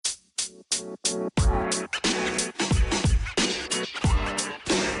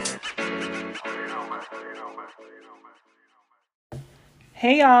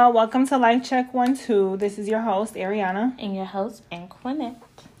Hey y'all, welcome to Life Check 1-2. This is your host, Ariana. And your host, Anquinette.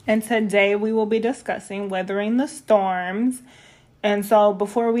 And today we will be discussing weathering the storms. And so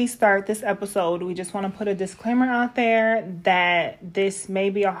before we start this episode, we just want to put a disclaimer out there that this may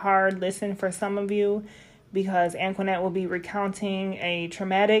be a hard listen for some of you because Anquinette will be recounting a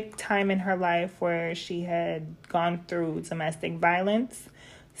traumatic time in her life where she had gone through domestic violence.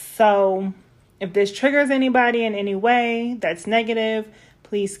 So if this triggers anybody in any way that's negative,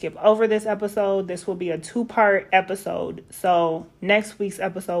 please skip over this episode. This will be a 2-part episode. So next week's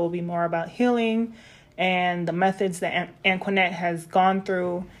episode will be more about healing and the methods that Anquinette has gone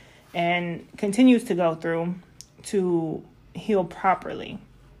through and continues to go through to heal properly.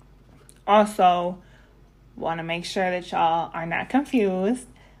 Also, want to make sure that y'all are not confused.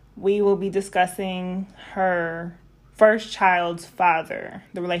 We will be discussing her first child's father,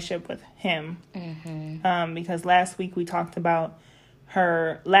 the relationship with him. Because last week we talked about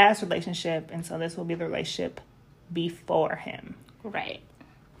her last relationship, and so this will be the relationship before him. Right.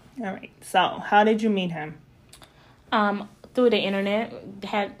 All right. So, how did you meet him? Through the internet.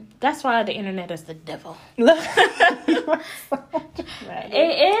 That's why the internet is the devil.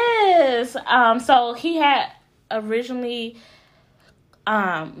 It is. So he had originally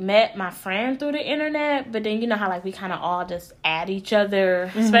met my friend through the internet, but then you know how like we kind of all just add each other,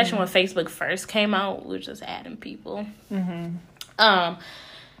 especially when Facebook first came out. We were just adding people. And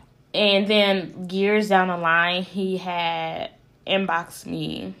then years down the line, he had inboxed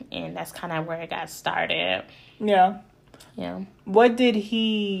me, and that's kind of where it got started. Yeah. Yeah. What did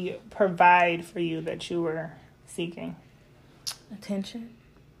he provide for you that you were seeking? Attention.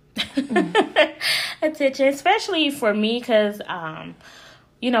 Attention, especially for me, because,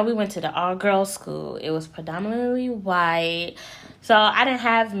 we went to the all-girls school. It was predominantly white. So I didn't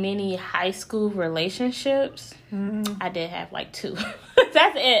have many high school relationships. I did have like 2.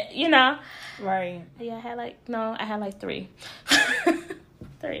 That's it, Right. Yeah, I had like 3.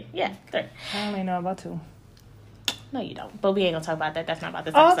 3. Yeah, 3. I only know about 2. No, you don't. But we ain't gonna talk about that. That's not about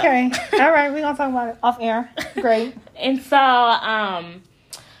this episode. Okay. All right. We're gonna talk about it off air. Great. And so, I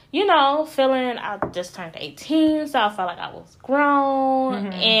just turned 18, so I felt like I was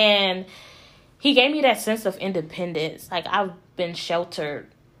grown. And he gave me that sense of independence. Like, I've been sheltered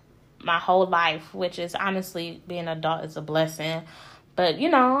my whole life, which is honestly, being an adult is a blessing. But,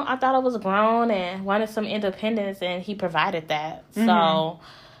 I thought I was grown and wanted some independence, and he provided that. So,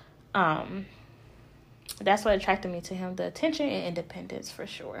 that's what attracted me to him, the attention and independence, for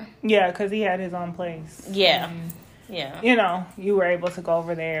sure. Yeah, because he had his own place. Yeah. And, yeah. You were able to go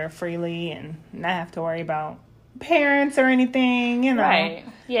over there freely and not have to worry about parents or anything, Right.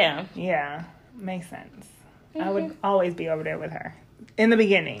 Yeah. Yeah. Makes sense. I would always be over there with her. In the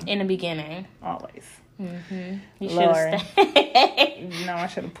beginning. Always. You should have stayed. No, I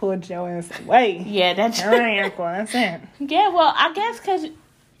should have pulled your ass away. Yeah, that's true. That's it. Yeah, well, I guess because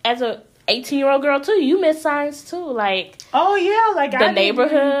as a 18-year-old girl, too, you miss signs, too. Like, oh, yeah. Like, the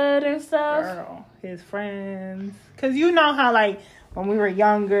neighborhood and stuff. Girl, his friends. Because you know how, like, when we were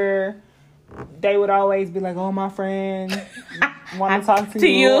younger, they would always be like, oh, my friend want to talk to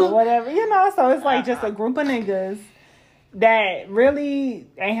you or whatever. So it's like just a group of niggas that really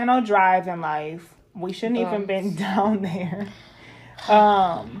ain't had no drive in life. We shouldn't even been down there.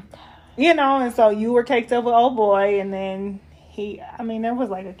 And so you were caked up with old boy, and then there was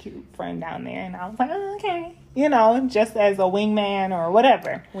like a cute friend down there, and I was like, oh, okay. Just as a wingman or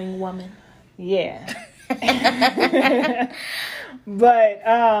whatever. Wing woman. Yeah. But,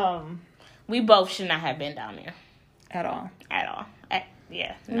 we both should not have been down there. At all.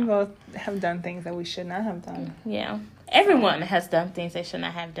 Yeah. No. We both have done things that we should not have done. Yeah. Everyone has done things they should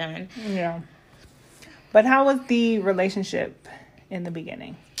not have done. Yeah. But how was the relationship in the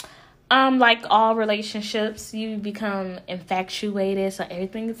beginning? Like all relationships, you become infatuated, so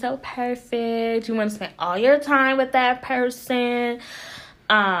everything is so perfect. You want to spend all your time with that person.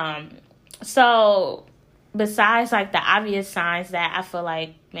 So besides like the obvious signs that I feel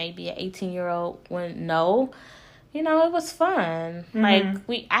like maybe an 18-year-old wouldn't know, it was fun. Like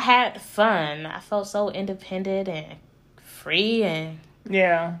I had fun. I felt so independent and free, and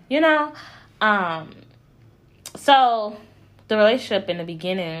so the relationship in the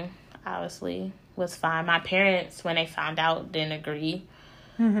beginning obviously was fine. My parents, when they found out, didn't agree.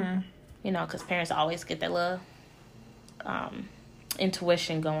 Because parents always get that little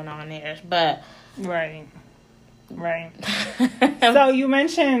intuition going on there. But right. So you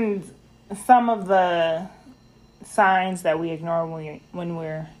mentioned some of the signs that we ignore when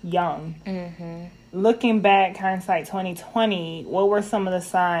we're young. Mm-hmm. Looking back, hindsight 2020, what were some of the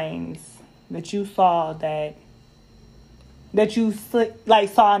signs that you saw that you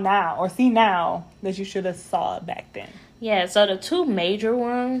saw now or see now that you should have saw back then? Yeah, so the two major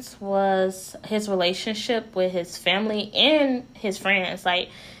ones was his relationship with his family and his friends. Like,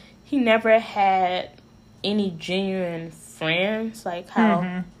 he never had any genuine friends. Like,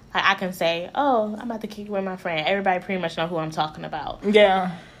 how like I can say, oh, I'm about to kick it with my friend. Everybody pretty much know who I'm talking about.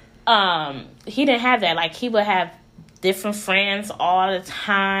 Yeah. He didn't have that. Like, he would have different friends all the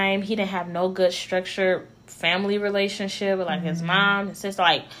time. He didn't have no good structured family relationship with, like, his mom, his sister.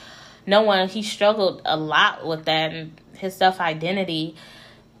 Like, no one. He struggled a lot with that and his self-identity.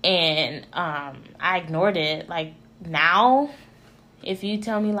 And I ignored it. Like, now, if you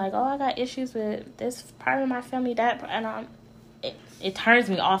tell me, like, oh, I got issues with this part of my family, that, and it turns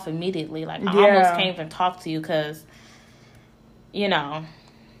me off immediately. Like, I almost can't even talk to you because, you know,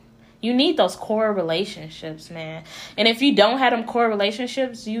 you need those core relationships, man. And if you don't have them core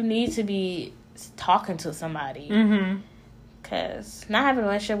relationships, you need to be talking to somebody. Because not having a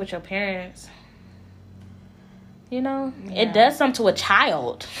relationship with your parents, you know, it does something to a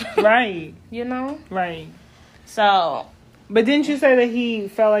child. Right. You know? Right. So. But didn't you say that he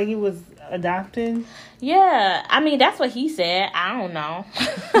felt like he was adopted? Yeah. I mean, that's what he said. I don't know.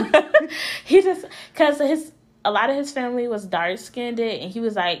 He just, because a lot of his family was dark-skinned and he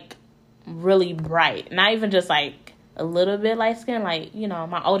was, like, really bright. Not even just, like, a little bit light-skinned. Like, you know,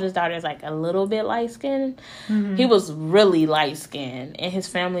 my oldest daughter is, like, a little bit light-skinned. He was really light-skinned. And his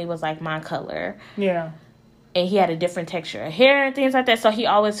family was, like, my color. Yeah. And he had a different texture of hair and things like that. So he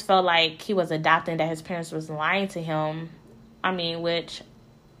always felt like he was adopting, that his parents was lying to him. I mean, which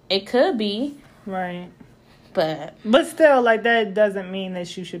it could be. Right. But still, like, that doesn't mean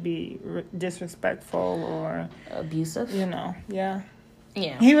that you should be disrespectful or abusive. You know, yeah.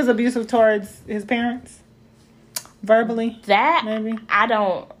 Yeah. He was abusive towards his parents? Verbally? That, maybe? I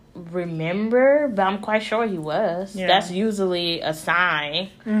don't remember, but I'm quite sure he was. Yeah. That's usually a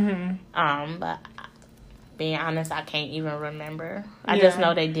sign. But being honest, I can't even remember. I just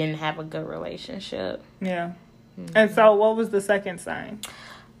know they didn't have a good relationship. Yeah. And so what was the second sign?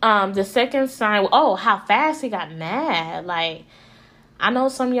 The second sign, how fast he got mad. Like, I know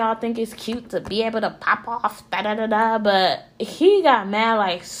some of y'all think it's cute to be able to pop off, da-da-da-da, but he got mad,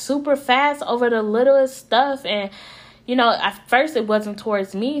 like, super fast over the littlest stuff. And, you know, at first it wasn't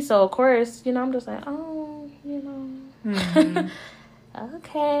towards me, so, of course, you know, I'm just like, oh, you know,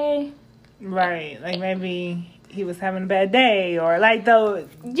 okay. Right, like, maybe he was having a bad day, or, like, the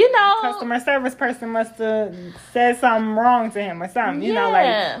customer service person must have said something wrong to him or something. You know,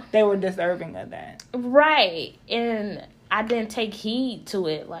 like, they were deserving of that. Right, and I didn't take heed to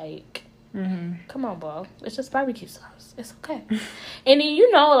it. Like, come on, bro. It's just barbecue sauce. It's okay. And then,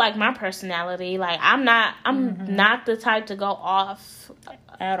 you know, like, my personality, like, I'm not the type to go off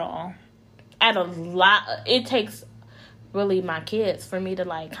at all. At a lot. It takes really my kids for me to,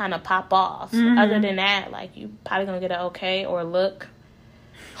 like, kind of pop off. Other than that, like, you probably gonna get an okay or look,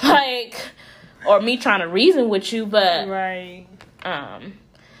 like, or me trying to reason with you, but right.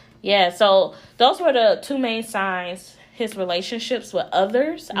 Yeah. So those were the two main signs: his relationships with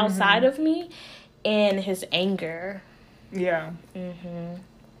others outside of me, and his anger. Yeah.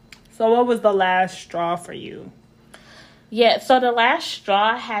 So what was the last straw for you? Yeah. So the last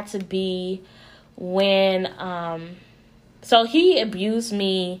straw had to be when so he abused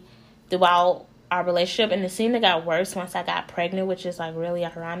me throughout our relationship, and it seemed to got worse once I got pregnant, which is, like, really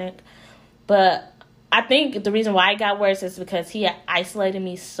ironic. But I think the reason why it got worse is because he had isolated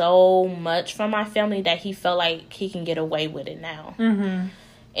me so much from my family that he felt like he can get away with it now.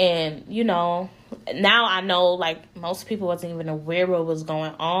 And, you know, now I know, like, most people wasn't even aware what was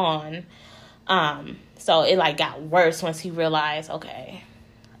going on. So it, like, got worse once he realized, okay,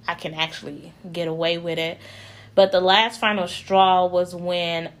 I can actually get away with it. But the last final straw was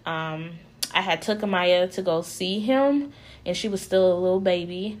when I had took Amaya to go see him, and she was still a little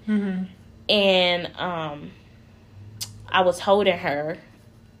baby. And I was holding her,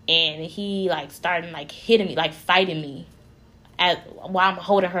 and he, like, started, like, hitting me, like, fighting me while I'm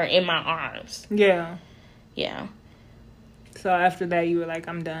holding her in my arms. Yeah. Yeah. So after that, you were like,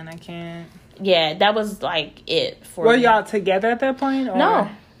 I'm done. I can't. Yeah, that was, like, it for Were me. y'all together at that point? Or? No.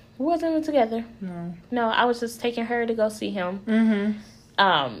 We wasn't even together. No, I was just taking her to go see him.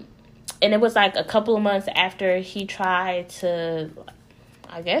 And it was, like, a couple of months after he tried to,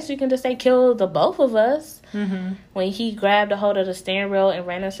 I guess you can just say, kill the both of us. When he grabbed a hold of the steering wheel and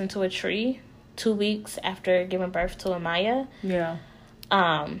ran us into a tree 2 weeks after giving birth to Amaya. Yeah.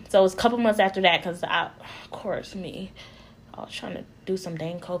 So it was a couple months after that, because I was trying to do some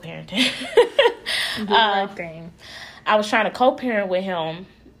dang co-parenting. Do the right thing. I was trying to co-parent with him,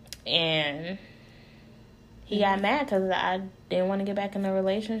 and he got mad because I didn't want to get back in a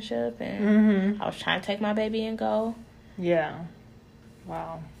relationship, and I was trying to take my baby and go. Yeah.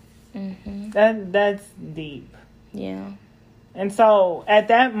 Wow. Mm-hmm. That's deep. Yeah. And so, at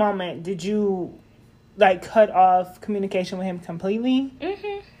that moment, did you, like, cut off communication with him completely?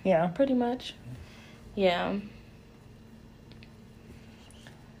 Mm-hmm. Yeah. Pretty much. Yeah.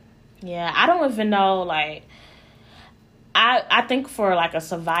 Yeah, I don't even know, like, I think for, like, a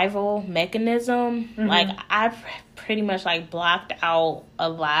survival mechanism, like, I've pretty much, like, blocked out a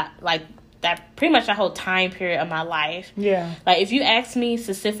lot, like, that pretty much the whole time period of my life. Yeah. Like, if you ask me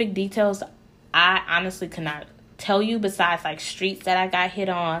specific details, I honestly cannot tell you, besides, like, streets that I got hit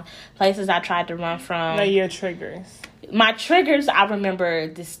on, places I tried to run from. Like, your triggers. My triggers, I remember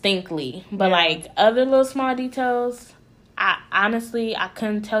distinctly. But, like, other little small details, I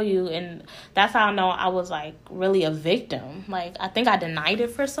couldn't tell you. And that's how I know I was, like, really a victim. Like, I think I denied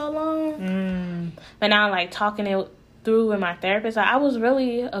it for so long. But now, like, talking it through with my therapist, I was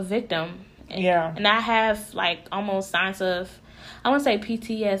really a victim. Yeah. And I have, like, almost signs of, I wouldn't say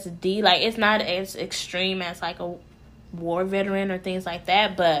PTSD. Like, it's not as extreme as, like, a war veteran or things like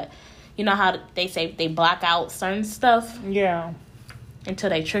that. But you know how they say they block out certain stuff? Yeah. Until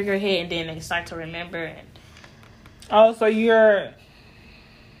they trigger hit, and then they start to remember. And oh, so you're,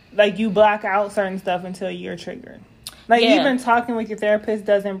 like, you block out certain stuff until you're triggered. Like, even talking with your therapist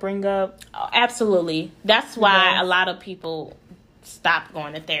doesn't bring up... Oh, absolutely. That's why a lot of people stop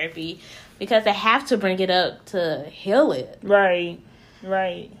going to therapy. Because they have to bring it up to heal it. Right.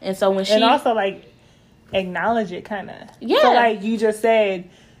 Right. And so when she... And also, like, acknowledge it, kind of. Yeah. So, like, you just said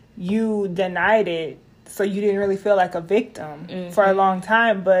you denied it, so you didn't really feel like a victim for a long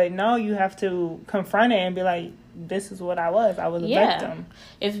time. But, no, you have to confront it and be like, this is what I was. I was a victim.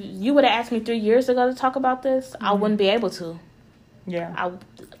 If you would have asked me 3 years ago to talk about this, I wouldn't be able to. Yeah. I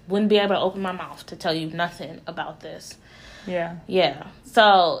wouldn't be able to open my mouth to tell you nothing about this. Yeah. Yeah.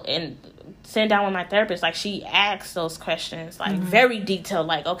 So, and sitting down with my therapist, like, she asks those questions, like, very detailed,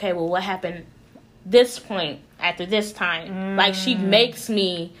 like, okay, well, what happened this point after this time? Like, she makes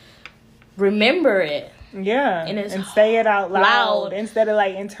me remember it. Yeah. And say it out loud instead of,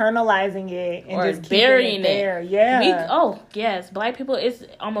 like, internalizing it and or just burying it there. Yeah. Yes. Black people, it's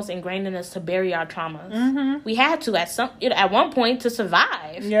almost ingrained in us to bury our traumas. We had to at one point to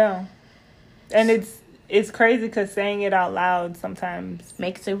survive. Yeah. And it's crazy because saying it out loud sometimes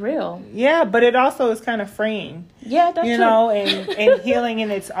makes it real. Yeah, but it also is kind of freeing. Yeah, that's true. You know, and healing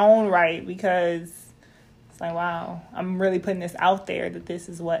in its own right, because it's like, wow, I'm really putting this out there that this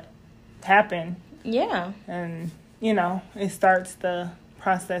is what happened. Yeah. And, you know, it starts the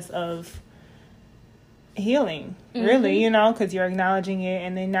process of healing, really, you know, because you're acknowledging it,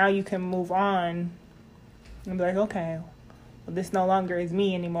 and then now you can move on and be like, okay, well, this no longer is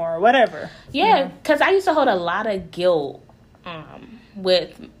me anymore, or whatever. Yeah, because I used to hold a lot of guilt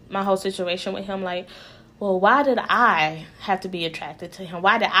with my whole situation with him. Like, well, why did I have to be attracted to him?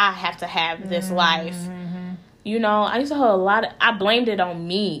 Why did I have to have this life? You know, I used to hold I blamed it on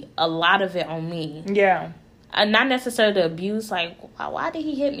me, a lot of it on me. Yeah. And not necessarily the abuse, like, why did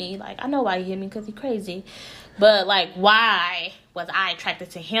he hit me? Like, I know why he hit me, because he's crazy. But, like, why was I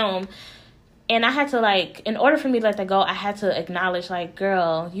attracted to him? And I had to, like, in order for me to let that go, I had to acknowledge, like,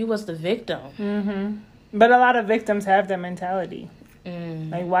 girl, you was the victim. But a lot of victims have that mentality.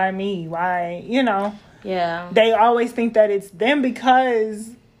 Like, why me? Why, you know? Yeah. They always think that it's them because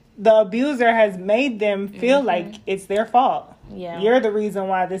the abuser has made them feel like it's their fault. Yeah. You're the reason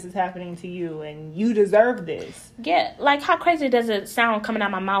why this is happening to you, and you deserve this. Yeah. Like, how crazy does it sound coming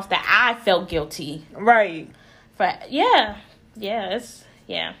out my mouth that I felt guilty? Right. Yeah. Yeah, it's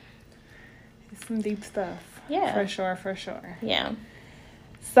some deep stuff. Yeah. For sure. Yeah.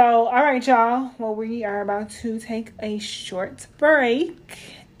 So, all right, y'all. Well, we are about to take a short break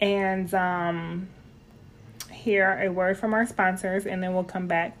and hear a word from our sponsors, and then we'll come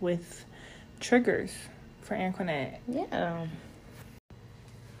back with triggers for Anquinette. Yeah.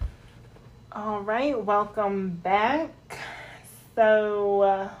 All right, welcome back.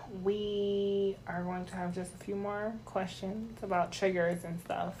 So, we are going to have just a few more questions about triggers and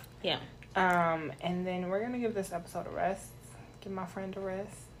stuff. Yeah. And then we're going to give this episode a rest. Give my friend a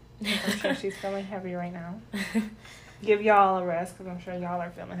rest. I'm sure she's feeling heavy right now. Give y'all a rest, because I'm sure y'all are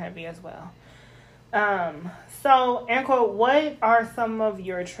feeling heavy as well. So, Anko, what are some of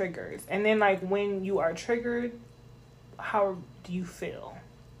your triggers? And then, like, when you are triggered, how do you feel?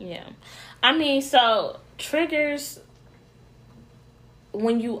 Yeah. I mean, so, triggers,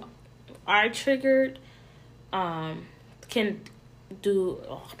 when you are triggered, can do,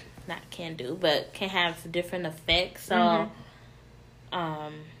 but can have different effects. So,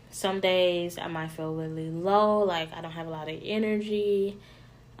 some days I might feel really low, like I don't have a lot of energy.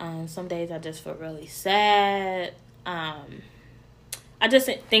 Some days I just feel really sad. I just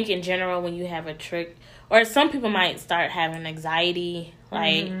think in general when you have a trick, or some people might start having anxiety,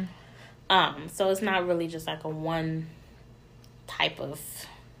 like, so it's not really just like a one type of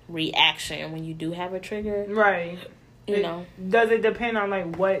reaction when you do have a trigger. Right. You know. Does it depend on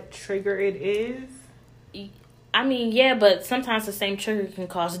like what trigger it is? I mean, yeah, but sometimes the same trigger can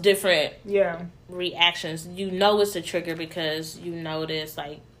cause different reactions. You know it's a trigger because you notice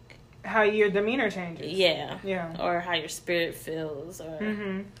like how your demeanor changes. Yeah. Or how your spirit feels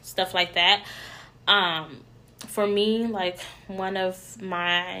or stuff like that. For me, like one of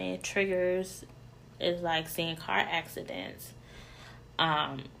my triggers is like seeing car accidents.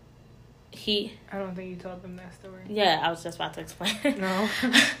 I don't think you told them that story. Yeah, I was just about to explain. No.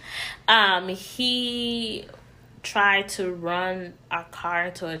 He tried to run our car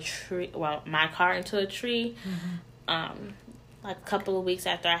into a tree. Well, my car into a tree. Like a couple of weeks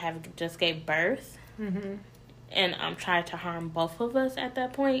after I have just gave birth, and tried to harm both of us at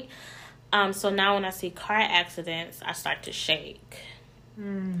that point. So now when I see car accidents, I start to shake.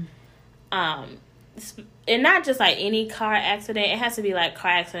 And not just like any car accident. It has to be like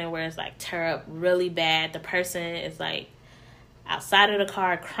car accident where it's like tear up really bad. The person is like outside of the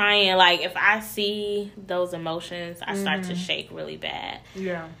car crying. Like if I see those emotions, I start to shake really bad.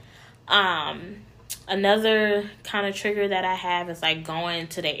 Yeah. Another kind of trigger that I have is like going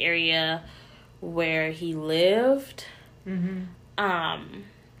to the area where he lived.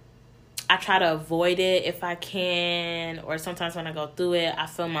 I try to avoid it if I can, or sometimes when I go through it, I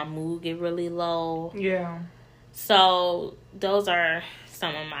feel my mood get really low. Yeah. So those are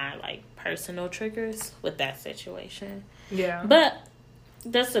some of my like personal triggers with that situation. Yeah. But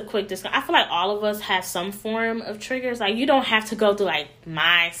just a quick discussion. I feel like all of us have some form of triggers. Like you don't have to go through like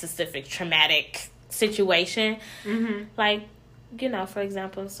my specific traumatic situation. Like, you know, for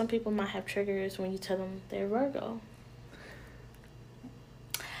example, some people might have triggers when you tell them they're Virgo.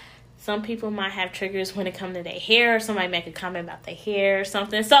 Some people might have triggers when it comes to their hair. Somebody make a comment about their hair or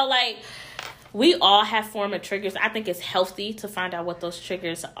something. So, like, we all have form of triggers. I think it's healthy to find out what those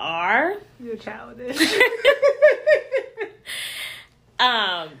triggers are. You're childish.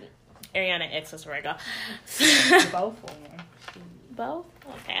 Ariana X is Virgo. Both of them. Both?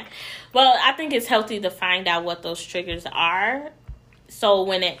 Okay. Well, I think it's healthy to find out what those triggers are. So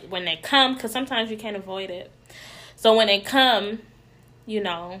when they come, because sometimes you can't avoid it. So when they come, you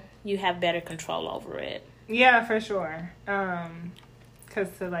know, you have better control over it. Yeah, for sure. Because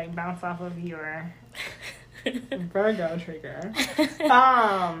to like bounce off of your Virgo trigger,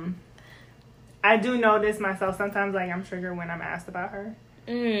 I do notice myself sometimes like I'm triggered when I'm asked about her.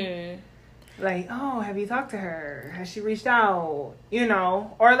 Like, oh, have you talked to her? Has she reached out? You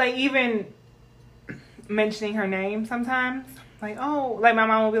know, or like even mentioning her name sometimes. Like, oh, like my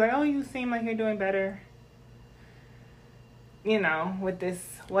mom will be like, oh, you seem like you're doing better. You know, with this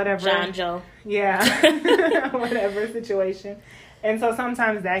whatever. John Joe. Yeah. Whatever situation. And so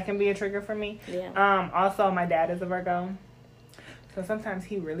sometimes that can be a trigger for me. Yeah. Also, my dad is a Virgo. So sometimes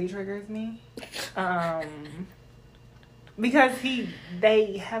he really triggers me. Because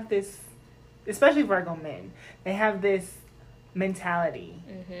they have this, especially Virgo men, they have this mentality.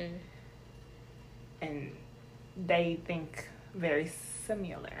 And they think very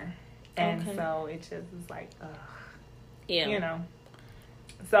similar. And so it just is like, ugh. Yeah. You know.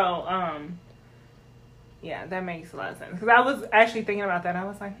 So, yeah, that makes a lot of sense. Because I was actually thinking about that. I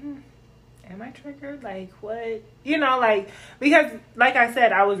was like, am I triggered? Like, what? You know, like, because, like I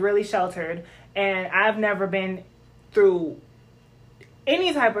said, I was really sheltered. And I've never been through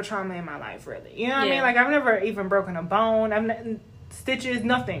any type of trauma in my life, really. You know what I mean? Like, I've never even broken a bone. Stitches,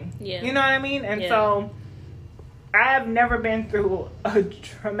 nothing. Yeah. You know what I mean? And so I've never been through a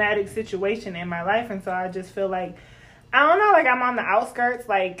traumatic situation in my life. And so I just feel like, I don't know, like I'm on the outskirts,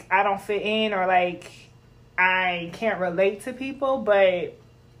 like I don't fit in or like I can't relate to people. But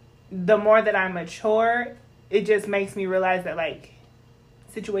the more that I mature, it just makes me realize that like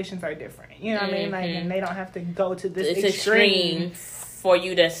situations are different. You know what I mean? Like, and they don't have to go to this extreme for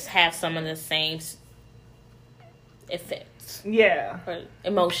you to have some of the same effects. Yeah. Or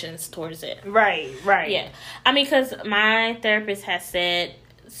emotions towards it. Right. Yeah. I mean, because my therapist has said,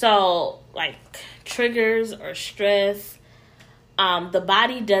 so, like, triggers or stress, the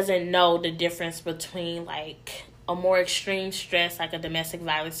body doesn't know the difference between, like, a more extreme stress, like a domestic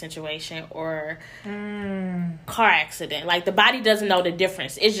violence situation or car accident. Like, the body doesn't know the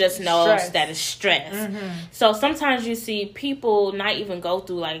difference. It just knows that it's stress. So sometimes you see people not even go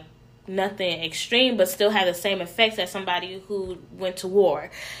through, like, nothing extreme, but still have the same effects as somebody who went to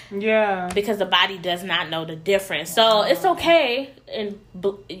war. Yeah. Because the body does not know the difference. So it's okay, and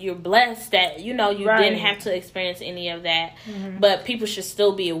you're blessed that, you know, you didn't have to experience any of that. But people should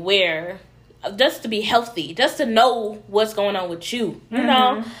still be aware, just to be healthy, just to know what's going on with you. You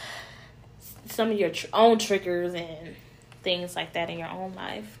know, some of your own triggers and things like that in your own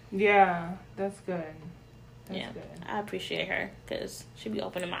life. Yeah, that's good. That's good. I appreciate her because she be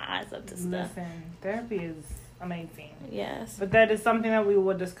opening my eyes up to stuff. Listen, therapy is amazing. Yes. But that is something that we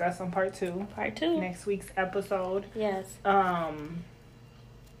will discuss on part 2. Part 2. Next week's episode. Yes.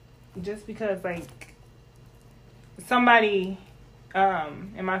 Just because, like, somebody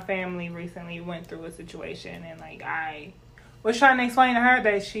in my family recently went through a situation, and, like, I was trying to explain to her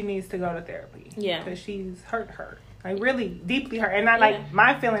that she needs to go to therapy. Yeah. Because she's hurt. Like, really deeply hurt. And not like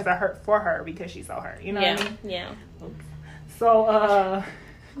my feelings are hurt for her because she's so hurt. You know what I mean? Yeah. Oops. So,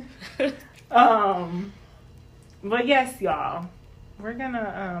 but yes, y'all. We're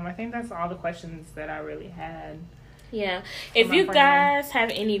gonna, I think that's all the questions that I really had. Yeah. If you guys have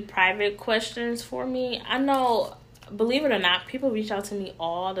any private questions for me, I know, believe it or not, people reach out to me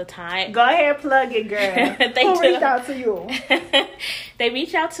all the time. Go ahead, plug it, girl. Who reached out to you? They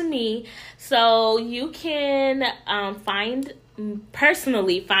reach out to me. So you can find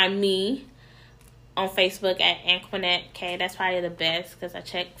me on Facebook at Anquinette K. That's probably the best because I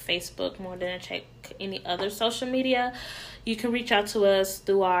check Facebook more than I check any other social media. You can reach out to us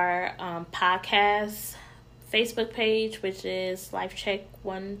through our podcast Facebook page, which is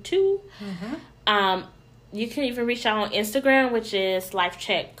LifeCheck12. You can even reach out on Instagram, which is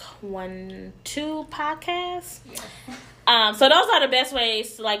LifeCheck12 podcast. Yes. So those are the best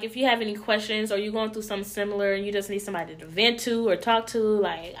ways. Like, if you have any questions or you're going through something similar and you just need somebody to vent to or talk to,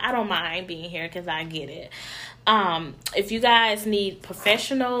 like, I don't mind being here because I get it. If you guys need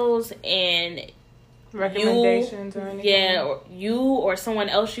professionals and recommendations or anything, or you or someone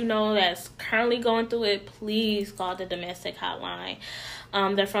else you know that's currently going through it, please call the domestic hotline.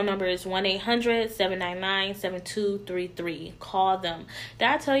 Their phone number is 1-800-799-7233. Call them. Did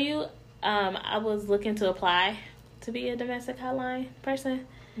I tell you I was looking to apply to be a domestic hotline person?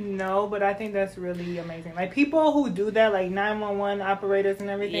 No, but I think that's really amazing. Like, people who do that, like 911 operators and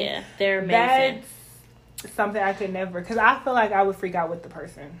everything. Yeah, they're amazing. That's something I could never, because I feel like I would freak out with the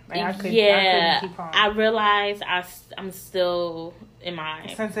person. Like, I couldn't keep calm. I realize I'm still in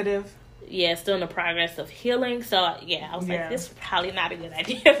my... sensitive. Yeah, still in the progress of healing. So, I was like, this is probably not a good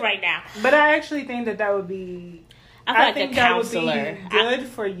idea right now. But I actually think that would be... I think that would be good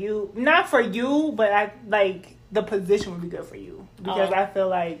for you. Not for you, but the position would be good for you. Because I feel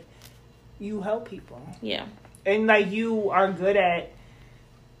like you help people. Yeah. And, like, you are good at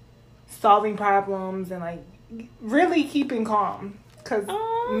solving problems and, like, really keeping calm. Because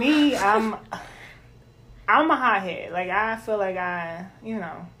me, I'm a hothead. Like, I feel like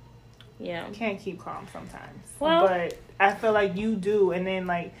can't keep calm sometimes. Well, but I feel like you do. And then,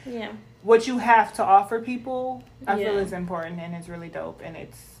 like, what you have to offer people, I feel is important and it's really dope. And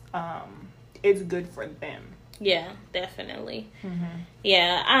it's good for them. Yeah, definitely.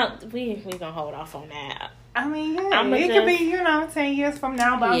 Yeah, we gonna hold off on that. I mean, it could be 10 years from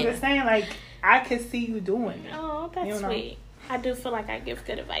now, but I'm just saying, like, I could see you doing it. Oh, that's sweet. I do feel like I give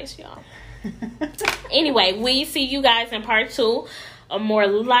good advice, y'all. Anyway, we see you guys in part 2, a more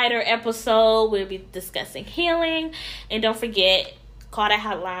lighter episode. We'll be discussing healing, and don't forget, call that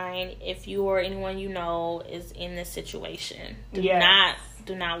hotline if you or anyone you know is in this situation. Do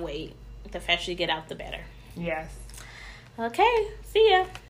not wait. The faster you get out, the better. Yes. Okay. See ya.